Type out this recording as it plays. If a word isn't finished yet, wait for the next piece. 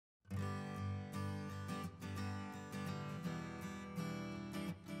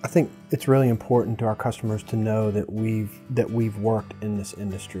I think it's really important to our customers to know that we've worked in this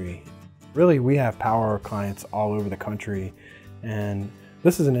industry. Really, we have power clients all over the country, and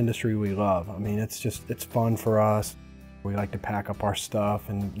this is an industry we love. I mean, it's fun for us. We like to pack up our stuff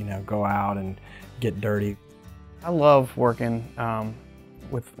and go out and get dirty. I love working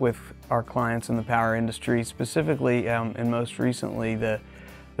with our clients in the power industry, specifically and most recently the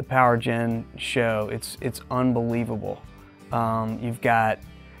Power Gen show. It's unbelievable. You've got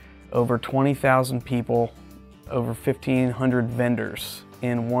over 20,000 people, over 1,500 vendors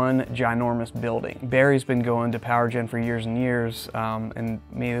in one ginormous building. Barry's been going to Power Gen for years and years, and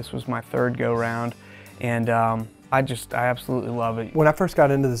this was my third go round, and I absolutely love it. When I first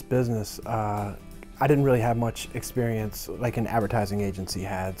got into this business, I didn't really have much experience like an advertising agency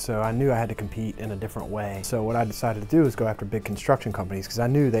had, so I knew I had to compete in a different way. So what I decided to do was go after big construction companies, because I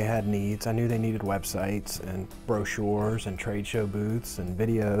knew they had needs. I knew they needed websites and brochures and trade show booths and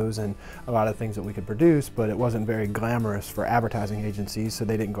videos and a lot of things that we could produce, but it wasn't very glamorous for advertising agencies, so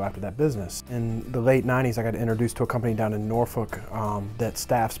they didn't go after that business. In the late 90s, I got introduced to a company down in Norfolk that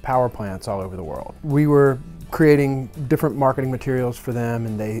staffs power plants all over the world. We were creating different marketing materials for them,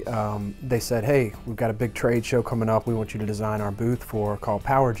 and they said, hey, we've got a big trade show coming up we want you to design our booth for, called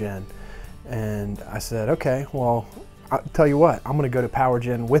Power Gen. And I said, okay, well, I'll tell you what, I'm gonna go to Power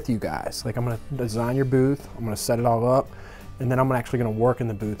Gen with you guys. Like, I'm gonna design your booth, I'm gonna set it all up, and then I'm actually gonna work in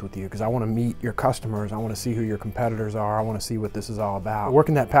the booth with you, because I wanna meet your customers, I wanna see who your competitors are, I wanna see what this is all about.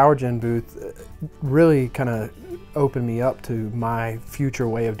 Working that Power Gen booth really kind of opened me up to my future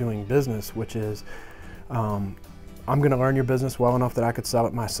way of doing business, which is I'm going to learn your business well enough that I could sell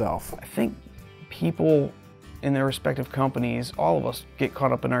it myself. I think people in their respective companies, all of us get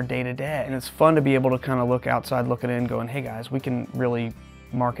caught up in our day-to-day, and it's fun to be able to kind of look outside looking in going, hey guys, we can really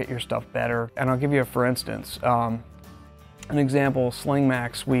market your stuff better. And I'll give you a for instance, an example,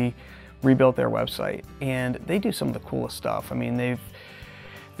 SlingMax, we rebuilt their website, and they do some of the coolest stuff. I mean,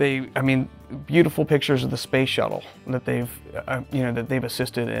 beautiful pictures of the space shuttle that they've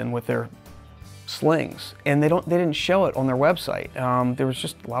assisted in with their slings, and they didn't show it on their website. There was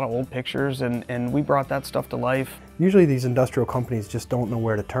just a lot of old pictures, and we brought that stuff to life. Usually these industrial companies just don't know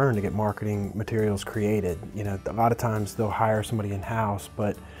where to turn to get marketing materials created. A lot of times they'll hire somebody in-house,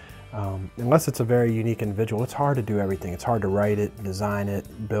 but unless it's a very unique individual, it's hard to do everything. It's hard to write it, design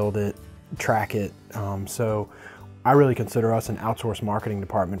it, build it, track it. So I really consider us an outsourced marketing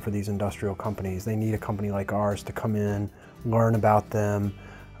department for these industrial companies. They need a company like ours to come in, learn about them,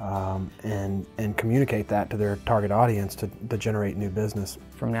 and communicate that to their target audience to generate new business.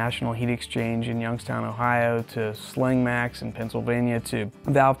 From National Heat Exchange in Youngstown, Ohio, to SlingMax in Pennsylvania, to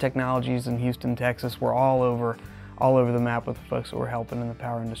Valve Technologies in Houston, Texas, we're all over the map with the folks that we're helping in the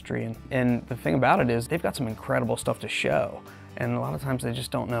power industry. And the thing about it is they've got some incredible stuff to show. And a lot of times they just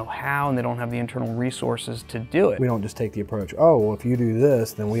don't know how, and they don't have the internal resources to do it. We don't just take the approach, oh, well, if you do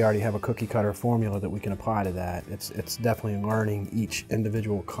this, then we already have a cookie cutter formula that we can apply to that. It's definitely learning each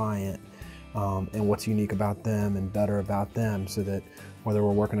individual client and what's unique about them and better about them, so that whether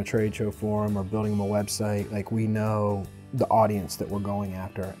we're working a trade show for them or building them a website, like, we know the audience that we're going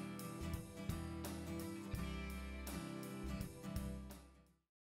after.